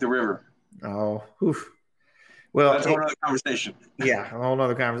stuck at the river? Oh, oof. Well, that's a whole other conversation. Yeah, a whole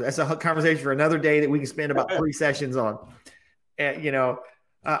other conversation. That's a conversation for another day that we can spend about 3 sessions on.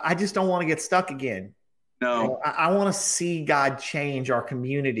 I just don't want to get stuck again. No, I want to see God change our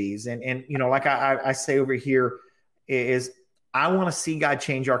communities, and like I say over here is I want to see God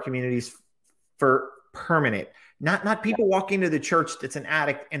change our communities for permanent. Not people walk into the church that's an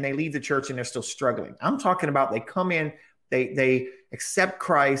addict and they leave the church and they're still struggling. I'm talking about they come in, they accept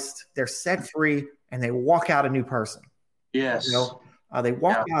Christ, they're set free, and they walk out a new person. Yes. They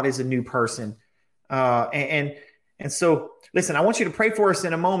walk out as a new person. And so, listen, I want you to pray for us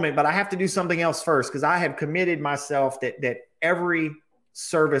in a moment, but I have to do something else first, because I have committed myself that every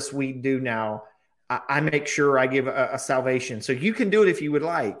service we do now, I make sure I give a salvation. So you can do it if you would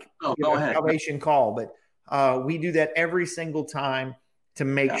like. Go ahead. Salvation call, but we do that every single time to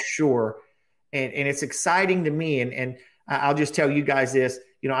make sure. And it's exciting to me. And I'll just tell you guys this.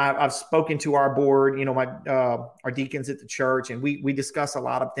 I've spoken to our board, our deacons at the church, and we discuss a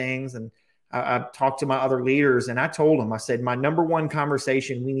lot of things. And I've talked to my other leaders, and I told them, I said, my number one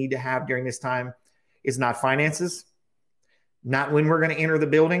conversation we need to have during this time is not finances, not when we're going to enter the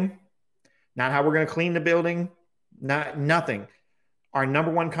building, not how we're going to clean the building, nothing. Our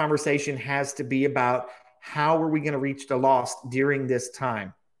number one conversation has to be about how are we going to reach the lost during this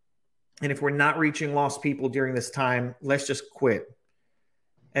time? And if we're not reaching lost people during this time, let's just quit.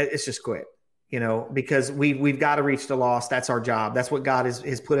 It's just quit, because we've got to reach the lost. That's our job. That's what God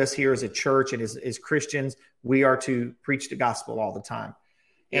has put us here as a church, and as Christians, we are to preach the gospel all the time.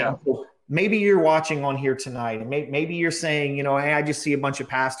 Yeah. And so maybe you're watching on here tonight, and maybe you're saying, hey, I just see a bunch of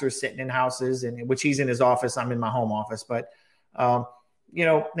pastors sitting in houses, and which he's in his office. I'm in my home office. But,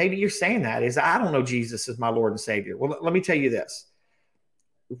 maybe you're saying that is, I don't know Jesus as my Lord and Savior. Well, let me tell you this.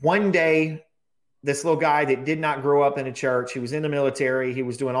 One day, this little guy that did not grow up in a church, he was in the military, he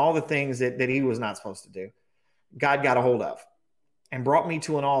was doing all the things that he was not supposed to do, God got a hold of and brought me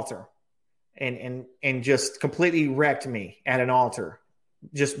to an altar and just completely wrecked me at an altar,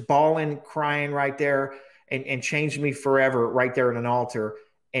 just bawling, crying right there, and changed me forever right there at an altar.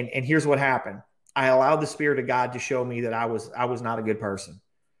 And here's what happened. I allowed the Spirit of God to show me that I was not a good person.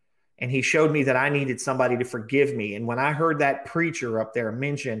 And he showed me that I needed somebody to forgive me. And when I heard that preacher up there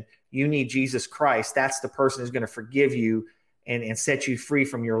mention, you need Jesus Christ, that's the person who's going to forgive you and set you free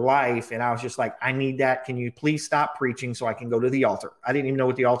from your life. And I was just like, I need that. Can you please stop preaching so I can go to the altar? I didn't even know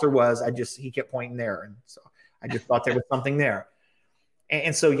what the altar was. He kept pointing there. And so I just thought there was something there.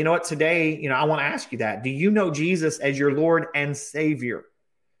 And so, you know what, today, I want to ask you that. Do you know Jesus as your Lord and Savior?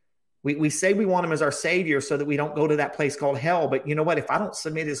 We say we want him as our Savior so that we don't go to that place called hell. But you know what? If I don't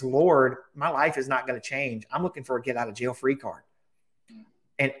submit as Lord, my life is not going to change. I'm looking for a get out of jail free card.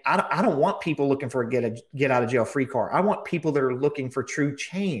 And I don't want people looking for a get out of jail free card. I want people that are looking for true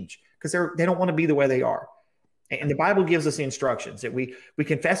change, because they don't want to be the way they are. And the Bible gives us the instructions that we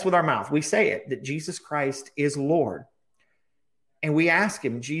confess with our mouth. We say it, that Jesus Christ is Lord. And we ask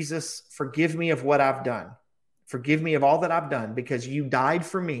him, Jesus, forgive me of what I've done. Forgive me of all that I've done, because you died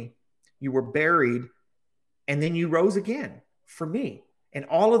for me. You were buried, and then you rose again for me. And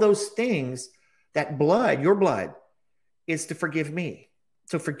all of those things, that blood, your blood, is to forgive me.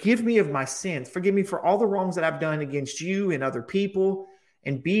 So forgive me of my sins. Forgive me for all the wrongs that I've done against you and other people,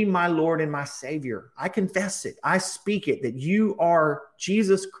 and be my Lord and my Savior. I confess it. I speak it, that you are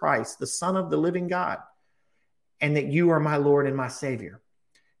Jesus Christ, the Son of the living God, and that you are my Lord and my Savior.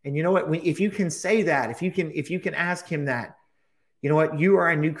 And you know what? If you can say that, if you can ask him that, you know what? You are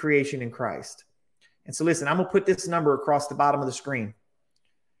a new creation in Christ. And so listen, I'm going to put this number across the bottom of the screen.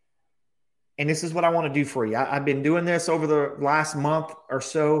 And this is what I want to do for you. I've been doing this over the last month or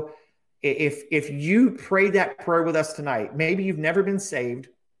so. If you pray that prayer with us tonight, maybe you've never been saved,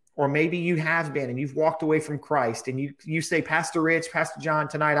 or maybe you have been and you've walked away from Christ, and you say, Pastor Rich, Pastor John,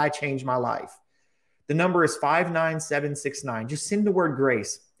 tonight I changed my life. The number is 59769. Just send the word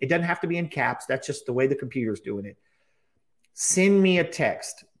grace. It doesn't have to be in caps. That's just the way the computer's doing it. Send me a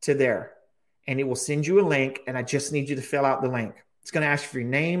text to there, and it will send you a link, and I just need you to fill out the link. It's going to ask you for your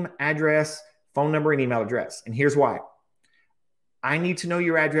name, address, phone number, and email address. And here's why. I need to know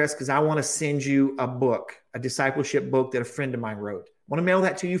your address because I want to send you a book, a discipleship book that a friend of mine wrote. I want to mail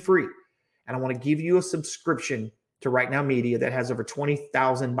that to you free. And I want to give you a subscription to Right Now Media that has over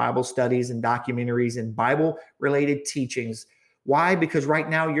 20,000 Bible studies and documentaries and Bible-related teachings. Why? Because right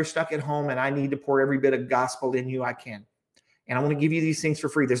now you're stuck at home and I need to pour every bit of gospel in you I can. And I want to give you these things for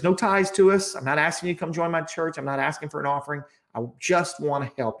free. There's no ties to us. I'm not asking you to come join my church. I'm not asking for an offering. I just want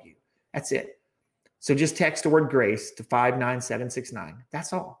to help you. That's it. So just text the word grace to 59769.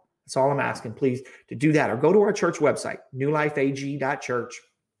 That's all. That's all I'm asking, please, to do that. Or go to our church website, newlifeag.church,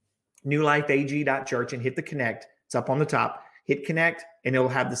 newlifeag.church, and hit the connect. It's up on the top. Hit connect, and it'll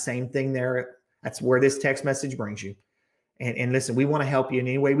have the same thing there. That's where this text message brings you. And listen, we want to help you in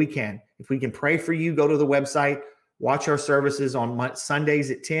any way we can. If we can pray for you, go to the website, watch our services on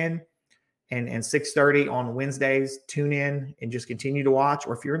Sundays at 10 and 6:30 on Wednesdays. Tune in and just continue to watch.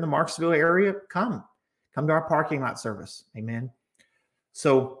 Or if you're in the Marksville area, come to our parking lot service. Amen.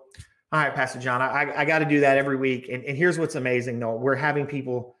 So, all right, Pastor John, I got to do that every week. And here's what's amazing, though. We're having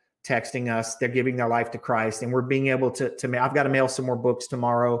people texting us. They're giving their life to Christ. And we're being able to I've got to mail some more books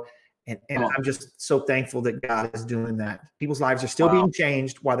tomorrow. And I'm just so thankful that God is doing that. People's lives are still being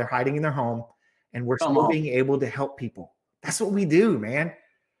changed while they're hiding in their home. And we're still being able to help people. That's what we do, man.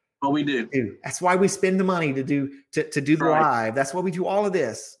 What we do. That's why we spend the money to do the live. That's why we do all of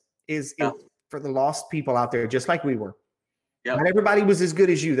this is for the lost people out there, just like we were. Yep. Not everybody was as good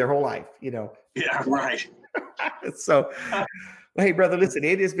as you their whole life, you know. Yeah, right. So, well, hey, brother, listen,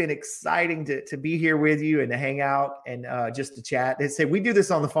 it has been exciting to be here with you and to hang out and just to chat. And say we do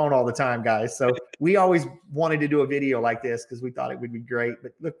this on the phone all the time, guys. So we always wanted to do a video like this because we thought it would be great.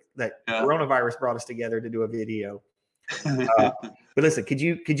 But look, that coronavirus brought us together to do a video. But listen, could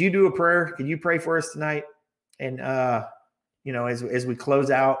you do a prayer? Could you pray for us tonight? And as we close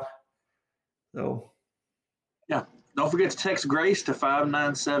out. So yeah. Don't forget to text Grace to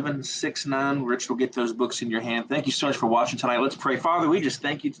 59769. Rich will get those books in your hand. Thank you so much for watching tonight. Let's pray. Father, we just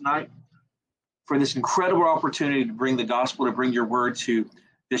thank you tonight for this incredible opportunity to bring the gospel, to bring your word to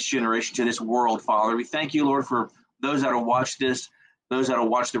this generation, to this world, Father. We thank you, Lord, for those that will watch this, those that will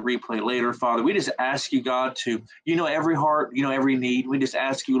watch the replay later, Father. We just ask you, God, you know every heart, you know every need. We just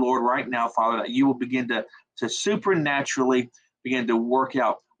ask you, Lord, right now, Father, that you will begin to supernaturally begin to work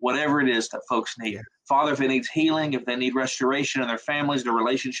out whatever it is that folks need. Yeah. Father, if it needs healing, if they need restoration in their families, their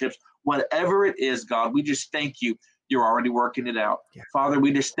relationships, whatever it is, God, we just thank you. You're already working it out. Yeah. Father,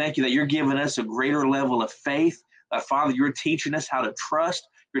 we just thank you that you're giving us a greater level of faith. Father, you're teaching us how to trust.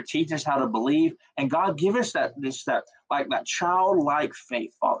 You're teaching us how to believe. And God, give us that childlike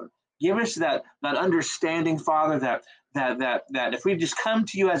faith, Father. Give us that understanding, Father, that if we just come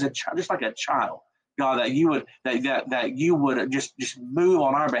to you as a child, just like a child, God, that you would just move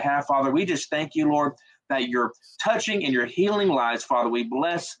on our behalf, Father. We just thank you, Lord, that you're touching and you're healing lives, Father. We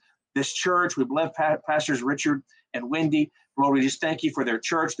bless this church. We bless Pastors Richard and Wendy. Lord, we just thank you for their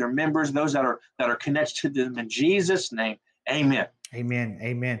church, their members, those that are connected to them. In Jesus' name, amen. Amen.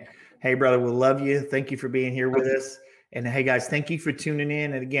 Amen. Hey, brother, we love you. Thank you for being here with us. And hey, guys, thank you for tuning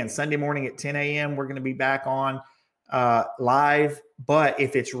in. And again, Sunday morning at 10 a.m., we're going to be back on live. But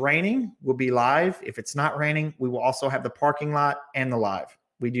if it's raining, we'll be live. If it's not raining, we will also have the parking lot and the live.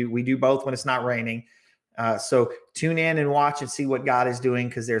 We do both when it's not raining. So tune in and watch and see what God is doing,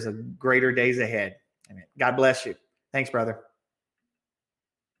 because there's a greater days ahead. Amen. God bless you. Thanks, brother.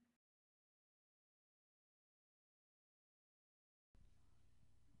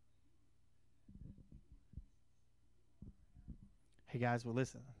 Hey guys, well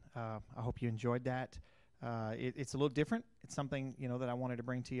listen, I hope you enjoyed that. It's a little different. It's something, that I wanted to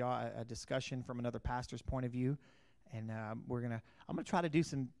bring to y'all, a discussion from another pastor's point of view. And I'm going to try to do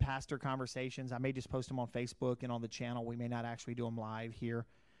some pastor conversations. I may just post them on Facebook and on the channel. We may not actually do them live here,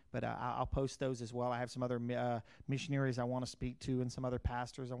 but I'll post those as well. I have some other missionaries I want to speak to and some other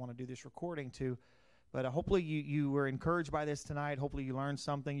pastors I want to do this recording to. But hopefully you were encouraged by this tonight. Hopefully you learned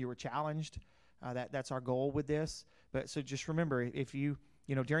something. You were challenged. That's our goal with this. But so just remember, if you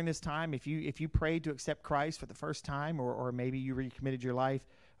during this time, if you prayed to accept Christ for the first time, or maybe you recommitted your life,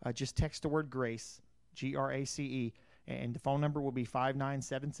 just text the word GRACE, GRACE, and the phone number will be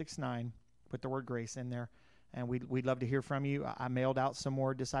 59769. Put the word GRACE in there, and we'd love to hear from you. I mailed out some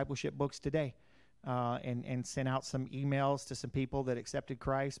more discipleship books today, and sent out some emails to some people that accepted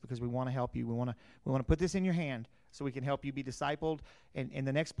Christ, because we want to help you. We want to put this in your hand so we can help you be discipled. And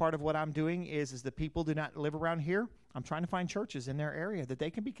the next part of what I'm doing is the people do not live around here. I'm trying to find churches in their area that they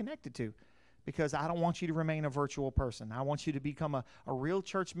can be connected to, because I don't want you to remain a virtual person. I want you to become a real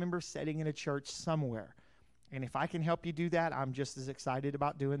church member sitting in a church somewhere. And if I can help you do that, I'm just as excited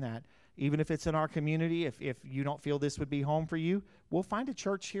about doing that. Even if it's in our community, if you don't feel this would be home for you, we'll find a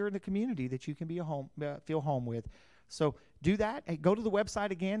church here in the community that you can feel home with. So do that. Hey, go to the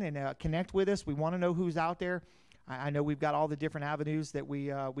website again and connect with us. We want to know who's out there. I know we've got all the different avenues that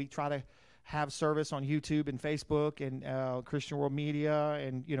we try to have service on YouTube and Facebook and Christian World Media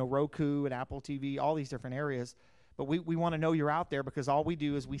and, Roku and Apple TV, all these different areas. But we want to know you're out there, because all we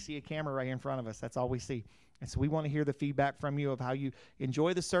do is we see a camera right in front of us. That's all we see. And so we want to hear the feedback from you of how you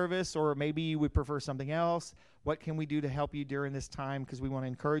enjoy the service, or maybe you would prefer something else. What can we do to help you during this time? Because we want to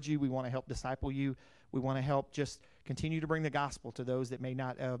encourage you. We want to help disciple you. We want to help just continue to bring the gospel to those that may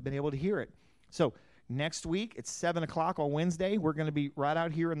not have been able to hear it. So next week, it's 7 o'clock on Wednesday. We're going to be right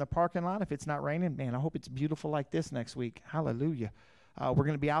out here in the parking lot. If it's not raining, man, I hope it's beautiful like this next week. Hallelujah. We're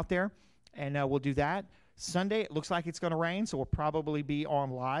going to be out there, and we'll do that. Sunday, it looks like it's going to rain, so we'll probably be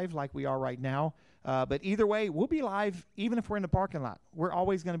on live like we are right now. But either way, we'll be live even if we're in the parking lot. We're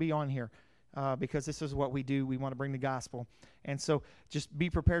always going to be on here because this is what we do. We want to bring the gospel. And so just be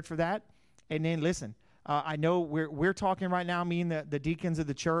prepared for that. And then listen, I know we're talking right now, me and the deacons of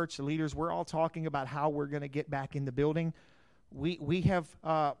the church, the leaders, we're all talking about how we're going to get back in the building. We have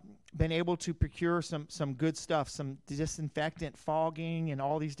been able to procure some good stuff, some disinfectant, fogging, and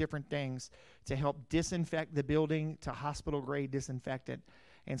all these different things to help disinfect the building to hospital-grade disinfectant.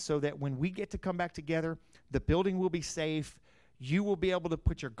 And so that when we get to come back together, the building will be safe. You will be able to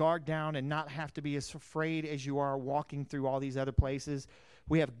put your guard down and not have to be as afraid as you are walking through all these other places.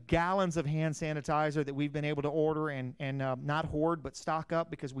 We have gallons of hand sanitizer that we've been able to order and not hoard, but stock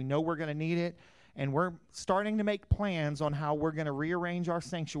up, because we know we're going to need it. And we're starting to make plans on how we're going to rearrange our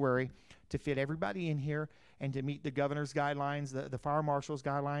sanctuary to fit everybody in here and to meet the governor's guidelines, the fire marshal's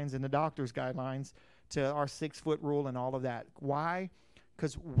guidelines, and the doctor's guidelines to our 6-foot rule and all of that. Why?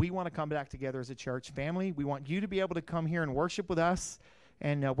 Because we want to come back together as a church family. We want you to be able to come here and worship with us,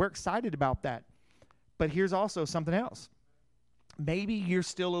 and we're excited about that. But here's also something else. Maybe you're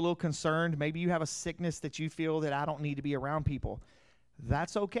still a little concerned. Maybe you have a sickness that you feel that I don't need to be around people.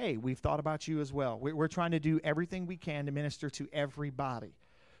 That's okay. We've thought about you as well. We're trying to do everything we can to minister to everybody.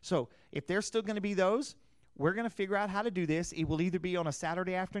 So if there's still going to be those, we're going to figure out how to do this. It will either be on a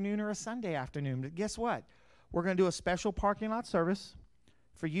Saturday afternoon or a Sunday afternoon. But guess what? We're going to do a special parking lot service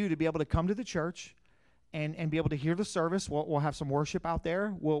for you to be able to come to the church and be able to hear the service. We'll have some worship out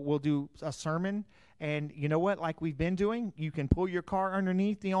there. We'll do a sermon. And you know what? Like we've been doing, you can pull your car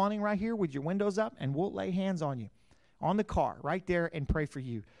underneath the awning right here with your windows up, and we'll lay hands on you on the car right there and pray for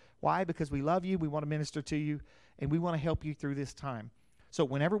you. Why? Because we love you, we want to minister to you, and we want to help you through this time. So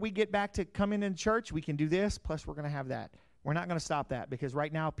whenever we get back to coming in church, we can do this, plus we're going to have that. We're not going to stop that, because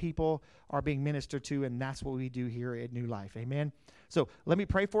right now people are being ministered to, and that's what we do here at New Life. Amen? So let me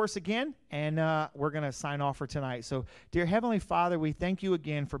pray for us again, and we're going to sign off for tonight. So, dear Heavenly Father, we thank you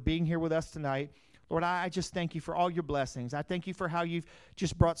again for being here with us tonight. Lord, I just thank you for all your blessings. I thank you for how you've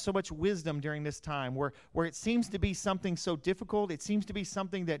just brought so much wisdom during this time where it seems to be something so difficult. It seems to be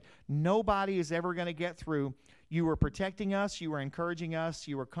something that nobody is ever going to get through. You were protecting us. You were encouraging us.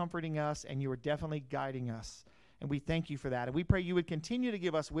 You were comforting us. And you were definitely guiding us. And we thank you for that. And we pray you would continue to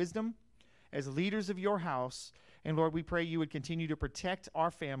give us wisdom as leaders of your house. And Lord, we pray you would continue to protect our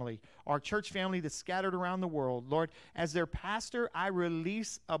family, our church family that's scattered around the world. Lord, as their pastor, I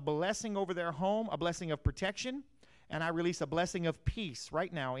release a blessing over their home, a blessing of protection, and I release a blessing of peace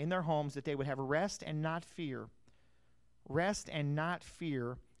right now in their homes, that they would have rest and not fear. Rest and not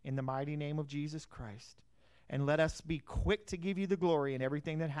fear in the mighty name of Jesus Christ. And let us be quick to give you the glory in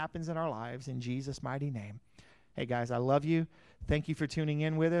everything that happens in our lives in Jesus' mighty name. Hey, guys, I love you. Thank you for tuning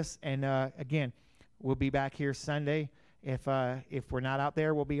in with us. And again, we'll be back here Sunday. If we're not out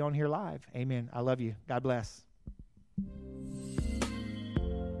there, we'll be on here live. Amen. I love you. God bless.